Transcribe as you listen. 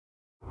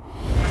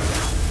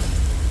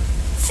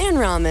Fan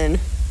Ramen.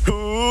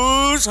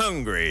 Who's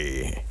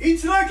hungry?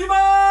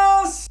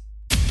 Itadakimasu!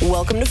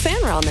 Welcome to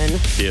Fan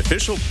Ramen. The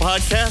official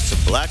podcast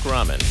of Black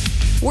Ramen.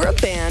 We're a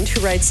band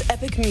who writes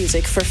epic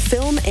music for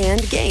film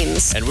and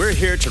games. And we're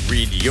here to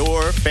read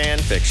your fan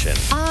fiction.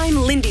 I'm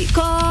Lindy.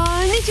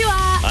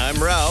 Konnichiwa.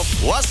 I'm Ralph.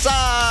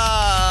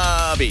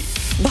 Wasabi.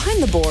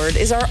 Behind the board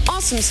is our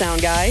awesome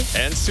sound guy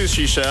And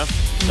sushi chef,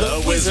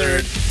 the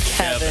wizard,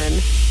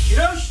 Kevin.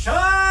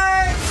 Hiroshima!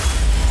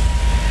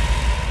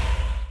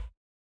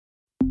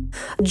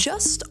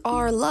 Just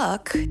Our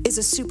Luck is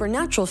a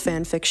supernatural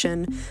fan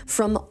fiction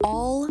from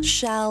All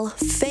Shall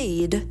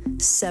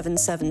Fade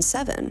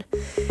 777.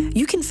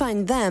 You can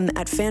find them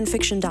at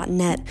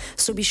fanfiction.net,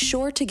 so be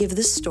sure to give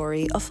this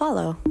story a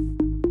follow.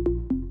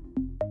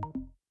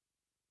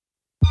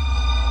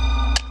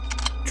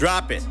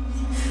 Drop it.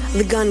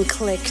 The gun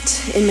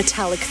clicked in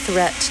metallic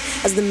threat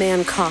as the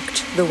man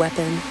cocked the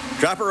weapon.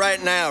 Drop it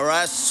right now, or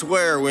I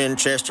swear,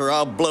 Winchester,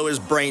 I'll blow his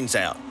brains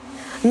out.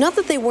 Not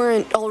that they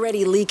weren't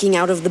already leaking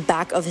out of the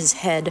back of his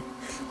head.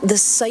 The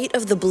sight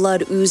of the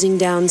blood oozing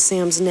down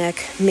Sam's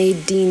neck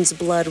made Dean's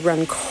blood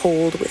run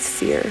cold with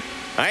fear.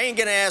 I ain't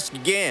gonna ask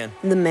again.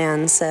 The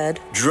man said.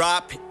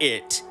 Drop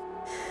it.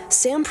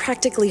 Sam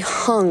practically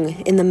hung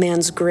in the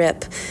man's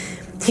grip.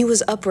 He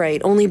was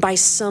upright only by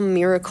some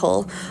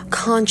miracle,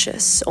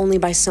 conscious only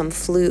by some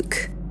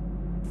fluke.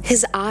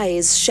 His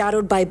eyes,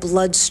 shadowed by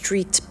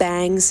blood-streaked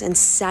bangs and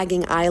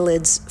sagging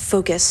eyelids,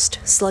 focused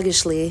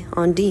sluggishly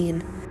on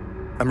Dean.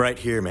 I'm right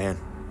here, man.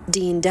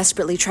 Dean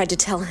desperately tried to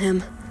tell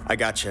him. I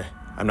gotcha.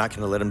 I'm not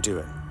gonna let him do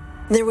it.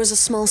 There was a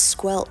small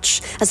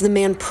squelch as the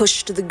man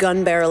pushed the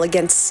gun barrel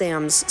against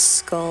Sam's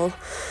skull.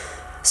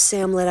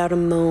 Sam let out a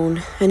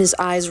moan, and his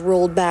eyes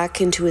rolled back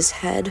into his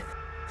head.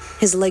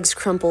 His legs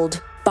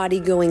crumpled, body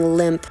going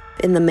limp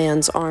in the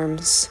man's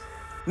arms.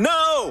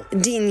 No!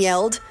 Dean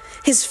yelled.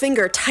 His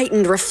finger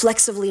tightened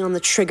reflexively on the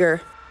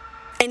trigger.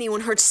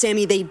 Anyone hurt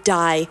Sammy, they'd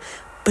die.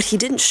 But he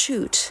didn't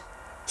shoot.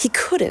 He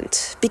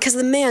couldn't, because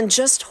the man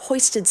just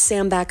hoisted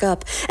Sam back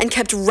up and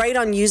kept right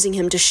on using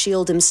him to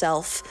shield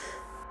himself.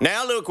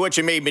 Now look what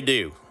you made me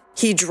do.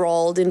 He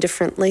drawled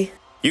indifferently.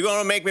 You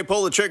gonna make me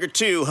pull the trigger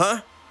too,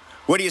 huh?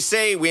 What do you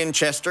say,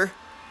 Winchester?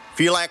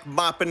 Feel like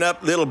mopping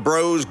up little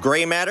bro's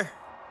gray matter?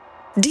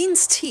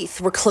 Dean's teeth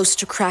were close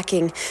to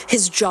cracking.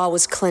 His jaw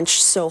was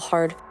clenched so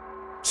hard.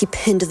 He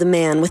pinned the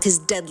man with his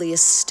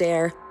deadliest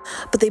stare,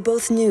 but they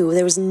both knew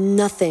there was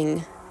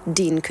nothing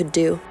Dean could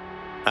do.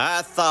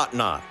 I thought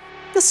not.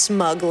 A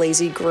smug,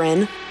 lazy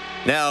grin.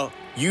 Now,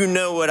 you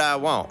know what I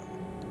want.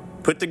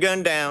 Put the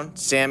gun down,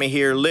 Sammy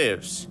here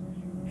lives,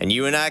 and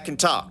you and I can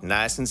talk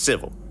nice and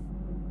civil.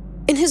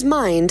 In his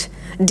mind,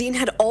 Dean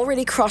had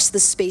already crossed the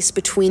space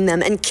between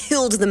them and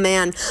killed the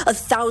man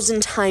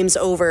 1,000 times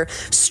over,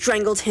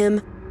 strangled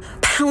him,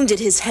 pounded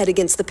his head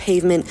against the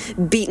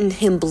pavement, beaten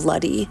him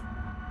bloody.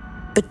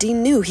 But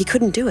Dean knew he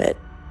couldn't do it.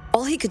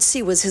 All he could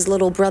see was his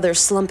little brother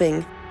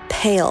slumping,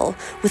 pale,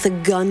 with a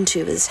gun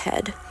to his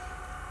head.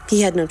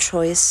 He had no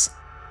choice.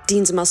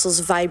 Dean's muscles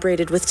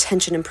vibrated with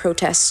tension and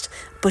protest,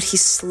 but he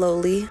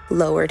slowly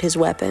lowered his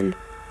weapon.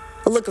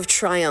 A look of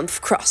triumph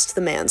crossed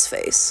the man's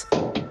face.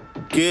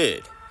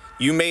 Good.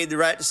 You made the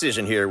right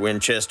decision here,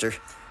 Winchester.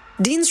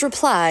 Dean's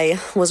reply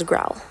was a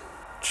growl.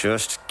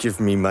 Just give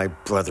me my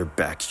brother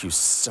back, you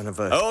son of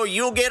a... Oh,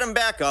 you'll get him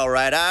back all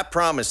right, I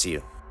promise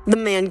you. The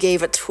man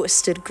gave a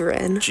twisted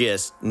grin.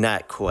 Just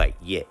not quite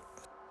yet.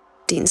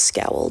 Dean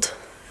scowled.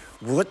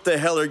 What the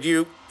hell are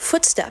you...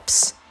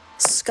 Footsteps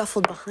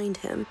scuffled behind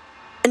him,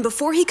 and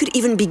before he could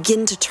even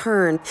begin to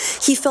turn,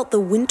 he felt the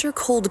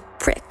winter-cold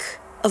prick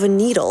of a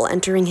needle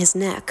entering his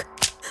neck,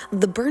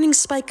 the burning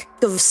spike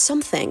of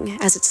something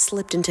as it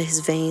slipped into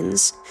his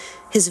veins.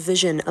 His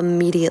vision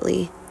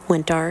immediately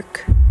went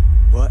dark.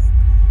 What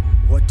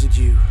did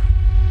you...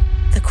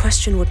 The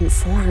question wouldn't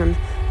form.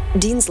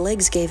 Dean's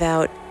legs gave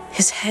out,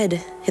 his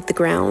head hit the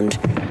ground,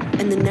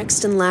 and the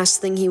next and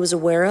last thing he was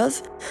aware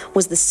of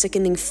was the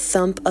sickening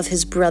thump of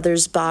his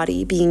brother's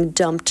body being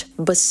dumped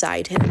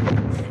beside him.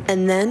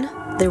 And then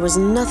there was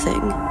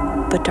nothing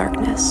but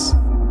darkness.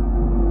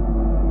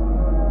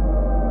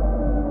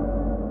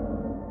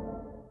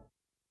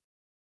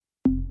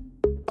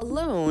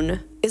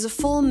 Alone is a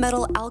Full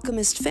Metal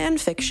Alchemist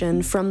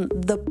fanfiction from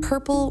The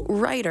Purple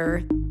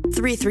Writer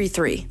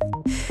 333.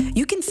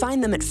 You can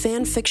find them at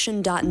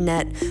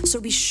fanfiction.net, so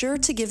be sure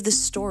to give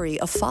this story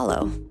a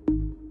follow.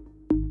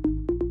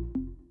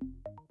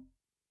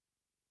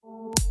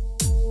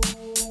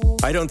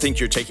 I don't think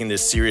you're taking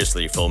this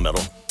seriously, Full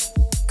Metal.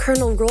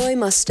 Colonel Roy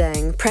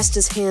Mustang pressed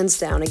his hands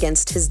down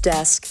against his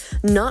desk,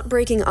 not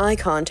breaking eye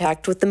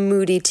contact with the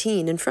moody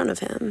teen in front of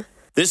him.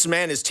 This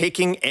man is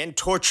taking and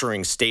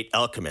torturing state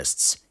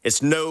alchemists.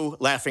 It's no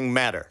laughing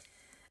matter.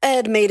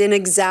 Ed made an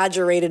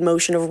exaggerated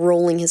motion of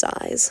rolling his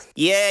eyes.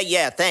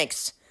 Yeah,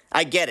 thanks.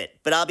 I get it,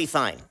 but I'll be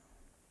fine.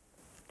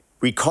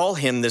 We call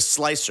him the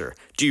Slicer.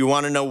 Do you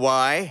want to know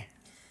why?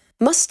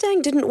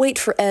 Mustang didn't wait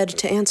for Ed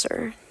to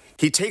answer.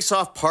 He takes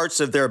off parts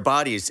of their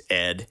bodies,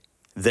 Ed.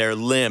 Their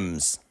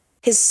limbs.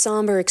 His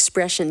somber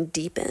expression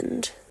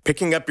deepened.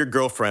 Picking up your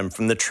girlfriend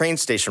from the train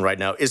station right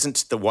now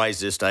isn't the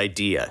wisest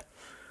idea.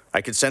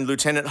 I could send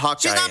Lieutenant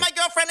Hawkeye... She's not my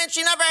girlfriend and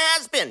she never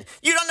has been.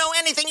 You don't know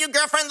anything, you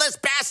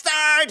girlfriendless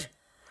bastard!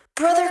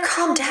 Brother,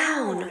 calm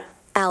down,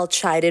 Al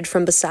chided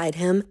from beside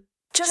him.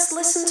 Just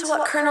listen to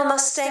what Colonel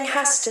Mustang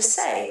has to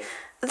say.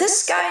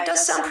 This guy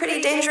does sound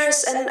pretty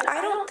dangerous, and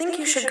I don't think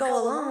you should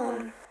go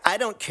alone. I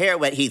don't care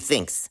what he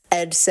thinks.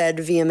 Ed said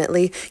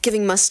vehemently,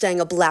 giving Mustang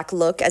a black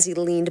look as he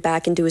leaned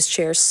back into his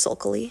chair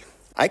sulkily.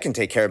 I can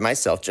take care of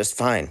myself just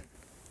fine.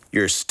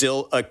 You're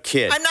still a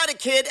kid. I'm not a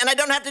kid, and I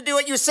don't have to do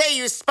what you say,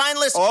 you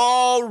spineless...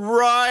 All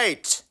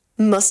right.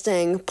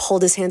 Mustang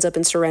pulled his hands up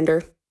in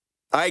surrender.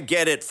 I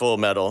get it, Full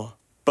Metal,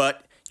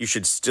 but you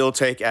should still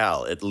take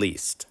Al, at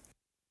least.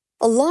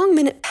 A long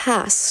minute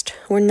passed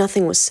where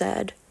nothing was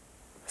said.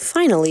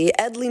 Finally,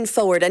 Ed leaned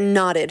forward and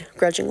nodded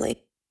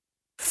grudgingly.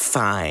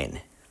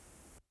 Fine.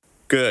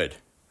 Good.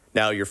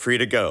 Now you're free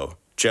to go.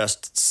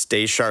 Just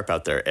stay sharp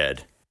out there,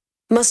 Ed.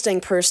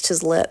 Mustang pursed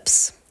his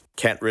lips.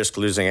 Can't risk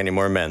losing any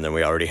more men than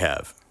we already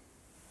have.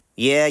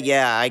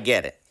 Yeah, I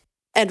get it.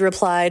 Ed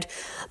replied,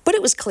 but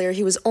it was clear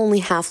he was only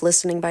half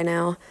listening by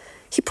now.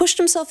 He pushed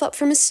himself up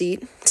from his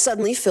seat,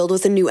 suddenly filled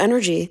with a new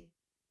energy.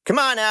 Come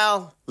on,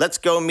 Al. Let's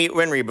go meet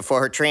Winry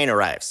before her train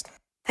arrives.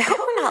 I hope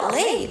we're not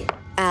late,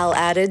 Al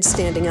added,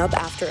 standing up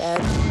after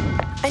Ed.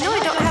 I know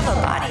I don't have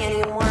a body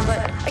anymore,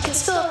 but I can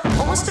still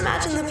almost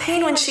imagine the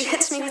pain when she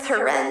hits me with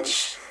her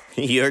wrench.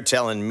 You're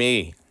telling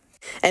me.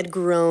 Ed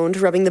groaned,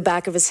 rubbing the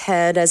back of his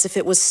head as if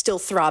it was still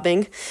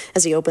throbbing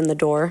as he opened the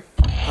door.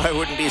 I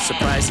wouldn't be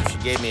surprised if she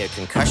gave me a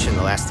concussion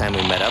the last time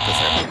we met up with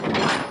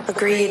her.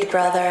 Agreed,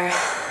 brother.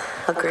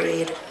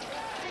 Agreed.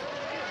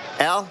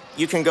 Al,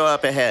 you can go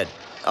up ahead.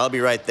 I'll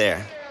be right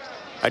there.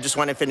 I just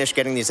want to finish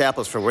getting these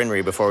apples for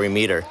Winry before we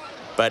meet her,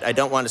 but I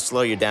don't want to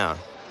slow you down.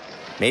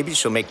 Maybe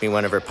she'll make me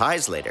one of her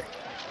pies later.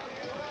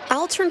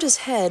 Al turned his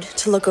head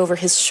to look over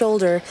his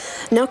shoulder,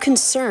 now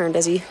concerned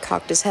as he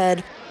cocked his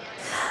head.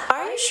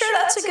 Are you sure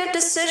that's a good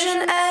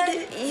decision,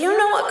 Ed? You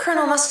know what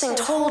Colonel Mustang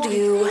told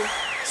you.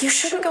 You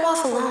shouldn't go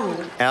off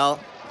alone. Al,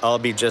 I'll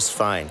be just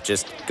fine.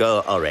 Just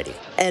go already.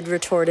 Ed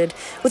retorted,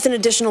 with an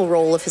additional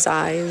roll of his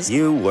eyes.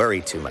 You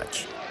worry too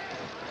much.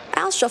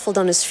 Al shuffled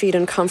on his feet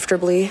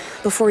uncomfortably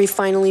before he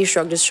finally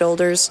shrugged his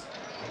shoulders.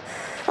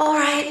 All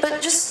right,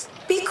 but just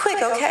be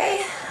quick,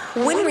 okay?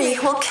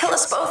 Winry will kill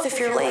us both if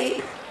you're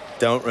late.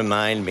 Don't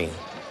remind me.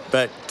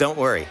 But don't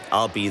worry,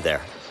 I'll be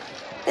there.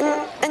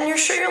 And you're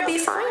sure you'll be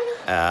fine?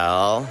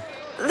 Al?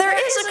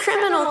 There is a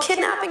criminal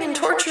kidnapping and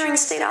torturing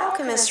state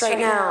alchemists right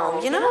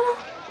now, you know?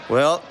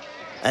 Well,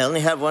 I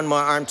only have one more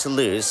arm to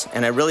lose,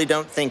 and I really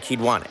don't think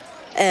he'd want it.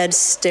 Ed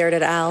stared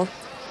at Al.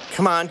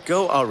 Come on,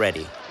 go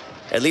already.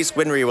 At least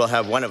Winry will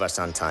have one of us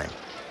on time.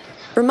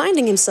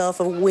 Reminding himself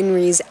of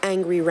Winry's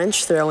angry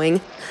wrench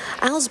throwing,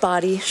 Al's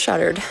body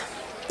shuddered.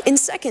 In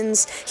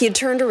seconds, he had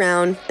turned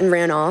around and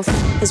ran off,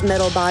 his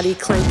metal body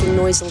clanking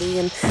noisily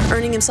and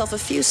earning himself a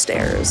few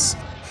stares.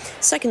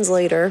 Seconds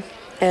later,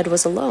 Ed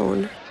was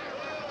alone.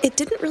 It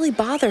didn't really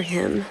bother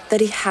him that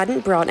he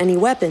hadn't brought any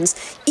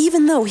weapons,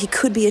 even though he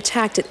could be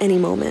attacked at any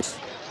moment.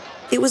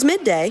 It was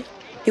midday.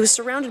 He was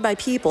surrounded by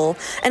people,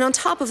 and on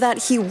top of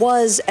that, he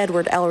was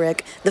Edward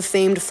Elric, the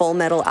famed Full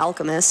Metal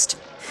alchemist.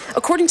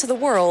 According to the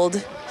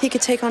world, he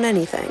could take on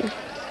anything.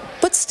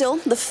 But still,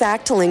 the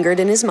fact lingered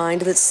in his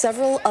mind that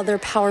several other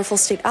powerful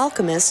state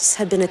alchemists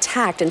had been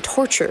attacked and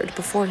tortured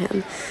before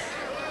him.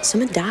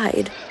 Some had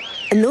died,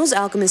 and those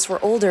alchemists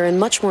were older and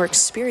much more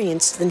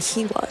experienced than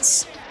he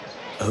was.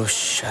 Oh,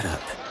 shut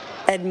up.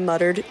 Ed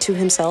muttered to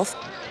himself.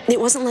 It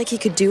wasn't like he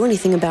could do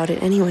anything about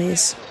it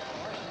anyways.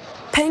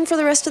 Paying for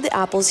the rest of the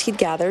apples he'd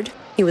gathered,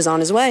 he was on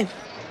his way.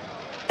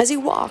 As he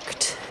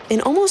walked, an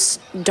almost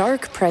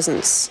dark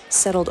presence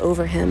settled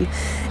over him.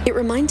 It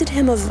reminded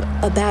him of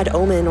a bad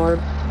omen or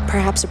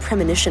perhaps a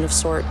premonition of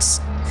sorts.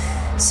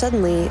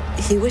 Suddenly,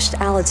 he wished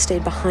Al had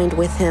stayed behind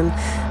with him,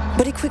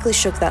 but he quickly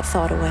shook that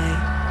thought away.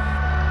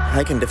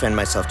 I can defend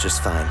myself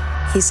just fine,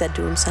 he said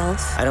to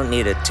himself. I don't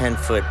need a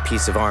 10-foot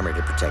piece of armor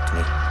to protect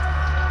me.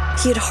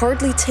 He had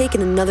hardly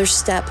taken another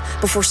step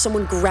before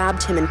someone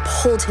grabbed him and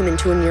pulled him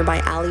into a nearby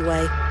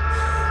alleyway.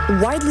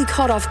 Widely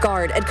caught off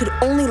guard, Ed could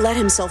only let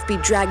himself be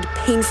dragged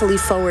painfully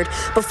forward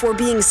before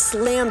being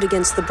slammed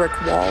against the brick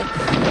wall.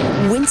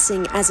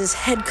 Wincing as his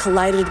head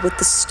collided with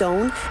the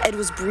stone, Ed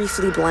was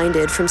briefly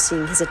blinded from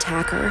seeing his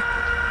attacker.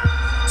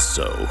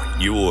 So,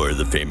 you're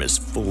the famous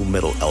Full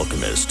Metal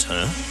alchemist,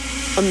 huh?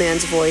 A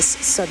man's voice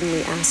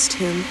suddenly asked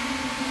him.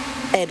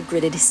 Ed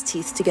gritted his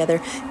teeth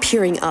together,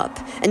 peering up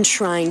and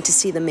trying to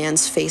see the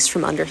man's face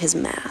from under his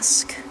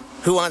mask.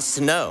 Who wants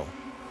to know?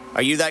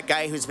 Are you that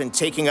guy who's been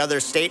taking other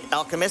state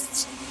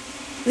alchemists?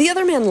 The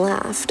other man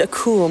laughed, a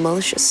cool,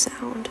 malicious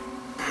sound.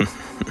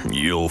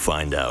 You'll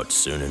find out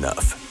soon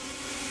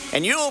enough.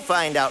 And you'll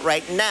find out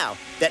right now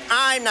that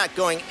I'm not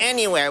going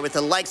anywhere with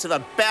the likes of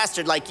a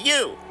bastard like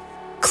you.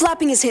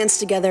 Clapping his hands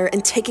together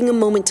and taking a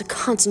moment to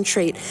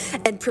concentrate,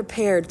 Ed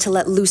prepared to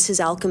let loose his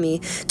alchemy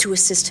to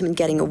assist him in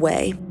getting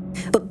away.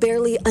 But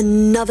barely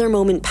another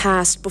moment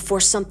passed before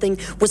something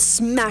was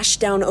smashed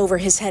down over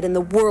his head and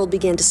the world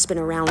began to spin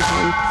around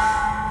him.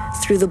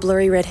 Through the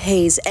blurry red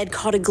haze, Ed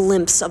caught a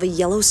glimpse of a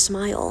yellow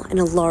smile and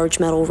a large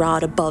metal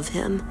rod above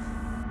him.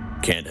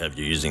 Can't have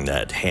you using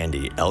that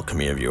handy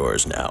alchemy of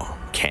yours now,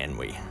 can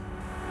we?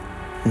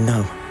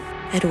 No.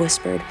 Ed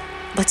whispered,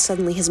 but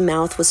suddenly his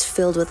mouth was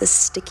filled with a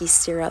sticky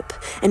syrup,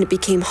 and it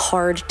became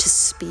hard to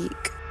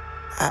speak.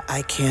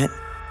 I can't.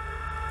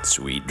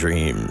 Sweet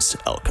dreams,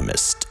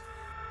 alchemist.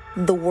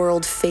 The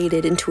world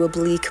faded into a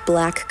bleak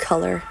black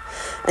color,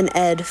 and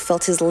Ed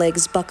felt his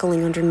legs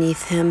buckling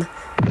underneath him.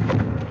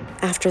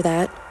 After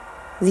that,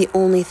 the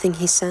only thing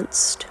he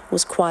sensed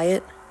was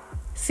quiet,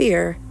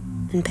 fear,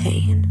 and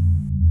pain.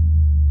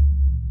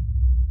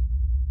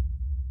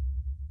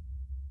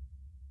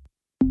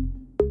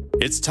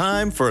 It's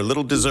time for a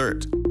little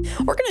dessert.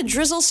 We're gonna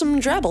drizzle some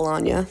drabble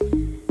on you.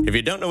 If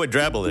you don't know what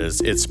drabble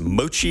is, it's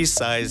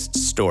mochi-sized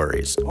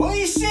stories.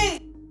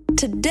 Oishi!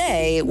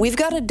 Today, we've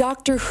got a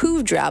Doctor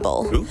Who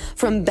drabble Who?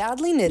 from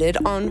Badly Knitted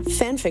on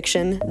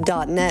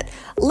fanfiction.net.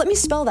 Let me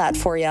spell that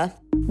for you.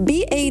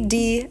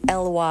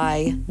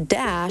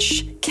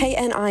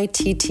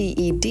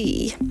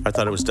 BADLY-KNITTED. I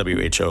thought it was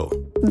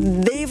WHO.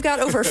 They've got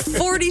over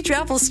 40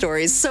 drabble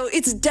stories, so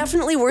it's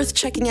definitely worth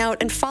checking out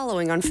and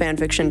following on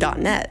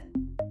fanfiction.net.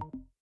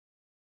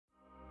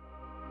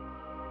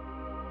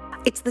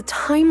 It's the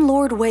Time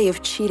Lord way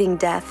of cheating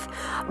death,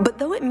 but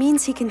though it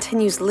means he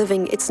continues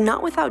living, it's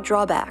not without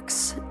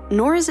drawbacks,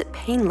 nor is it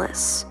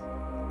painless.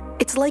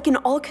 It's like an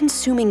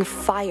all-consuming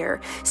fire,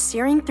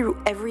 searing through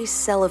every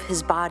cell of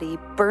his body,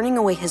 burning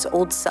away his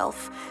old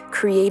self,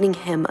 creating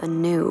him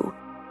anew.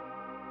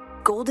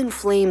 Golden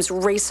flames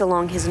race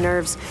along his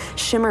nerves,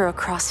 shimmer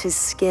across his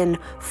skin,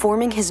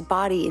 forming his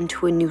body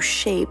into a new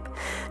shape,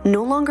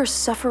 no longer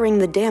suffering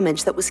the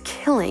damage that was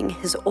killing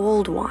his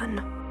old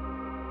one.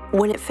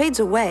 When it fades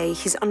away,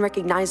 he's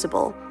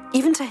unrecognizable,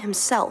 even to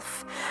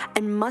himself,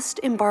 and must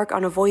embark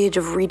on a voyage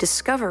of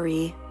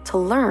rediscovery to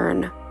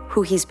learn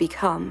who he's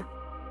become.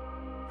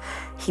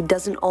 He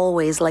doesn't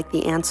always like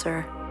the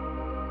answer.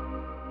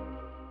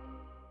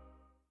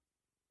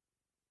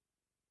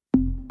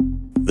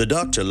 The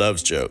Doctor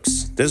loves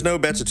jokes. There's no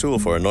better tool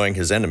for annoying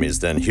his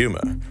enemies than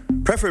humor,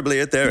 preferably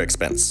at their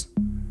expense.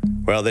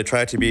 While they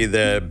try to be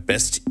their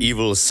best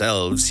evil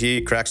selves, he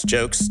cracks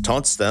jokes,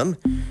 taunts them,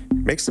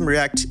 makes them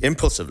react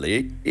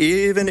impulsively,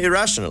 even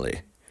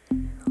irrationally.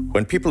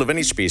 When people of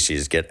any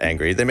species get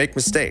angry, they make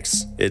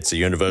mistakes. It's a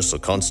universal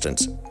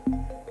constant.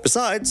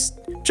 Besides,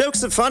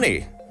 jokes are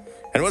funny.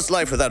 And what's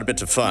life without a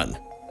bit of fun?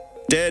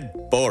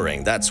 Dead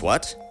boring, that's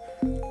what.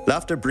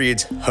 Laughter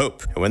breeds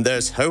hope, and when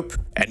there's hope,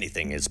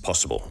 anything is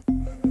possible.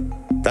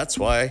 That's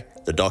why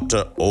the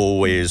Doctor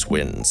always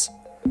wins.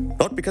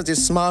 Not because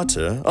he's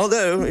smarter,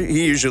 although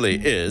he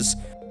usually is,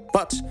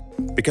 but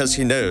because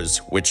he knows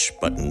which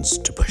buttons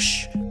to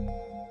push.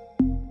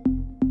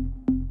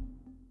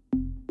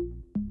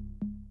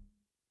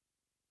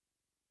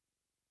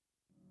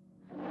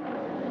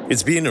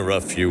 It's been a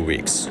rough few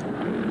weeks.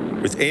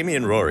 With Amy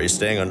and Rory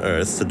staying on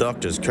Earth, the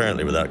Doctor's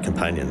currently without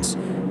companions,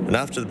 and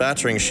after the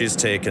battering she's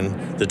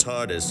taken, the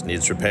TARDIS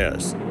needs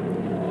repairs.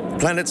 The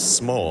planet's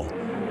small,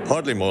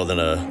 hardly more than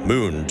a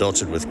moon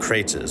dotted with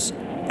craters,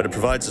 but it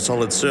provides a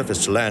solid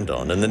surface to land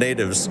on, and the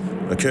natives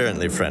are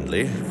currently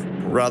friendly,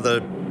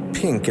 rather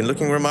pink and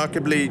looking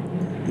remarkably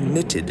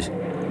knitted.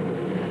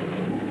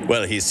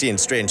 Well, he's seen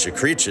stranger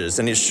creatures,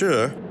 and he's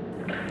sure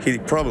he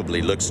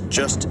probably looks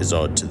just as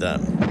odd to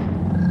them.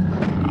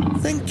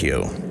 Thank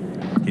you.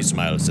 He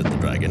smiles at the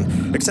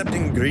dragon,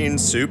 accepting green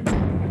soup,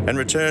 and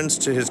returns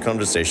to his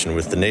conversation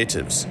with the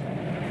natives.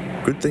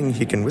 Good thing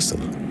he can whistle.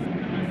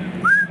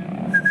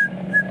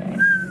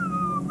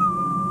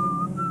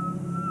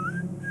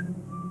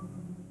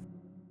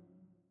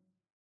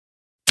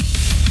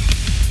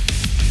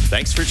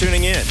 Thanks for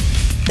tuning in.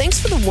 Thanks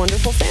for the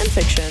wonderful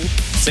fanfiction.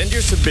 Send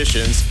your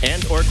submissions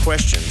and or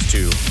questions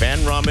to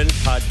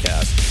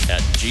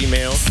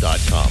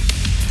fanramenpodcast@gmail.com.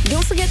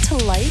 Don't forget to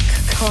like,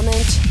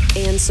 comment,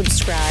 and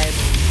subscribe.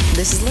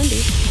 This is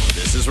Lindy.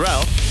 This is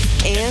Ralph.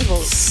 And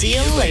we'll see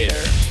you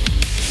later.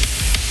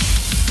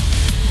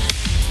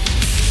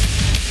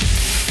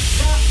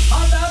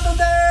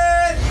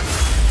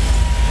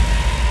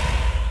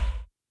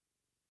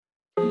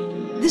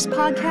 This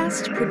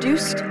podcast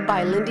produced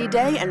by Lindy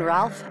Day and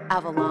Ralph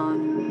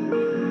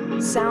Avalon.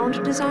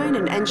 Sound design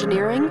and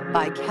engineering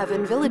by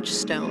Kevin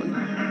Villagestone.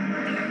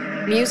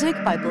 Music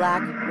by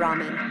Black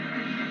Ramen.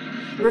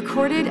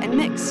 Recorded and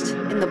mixed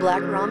in the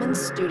Black Ramen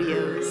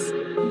Studios.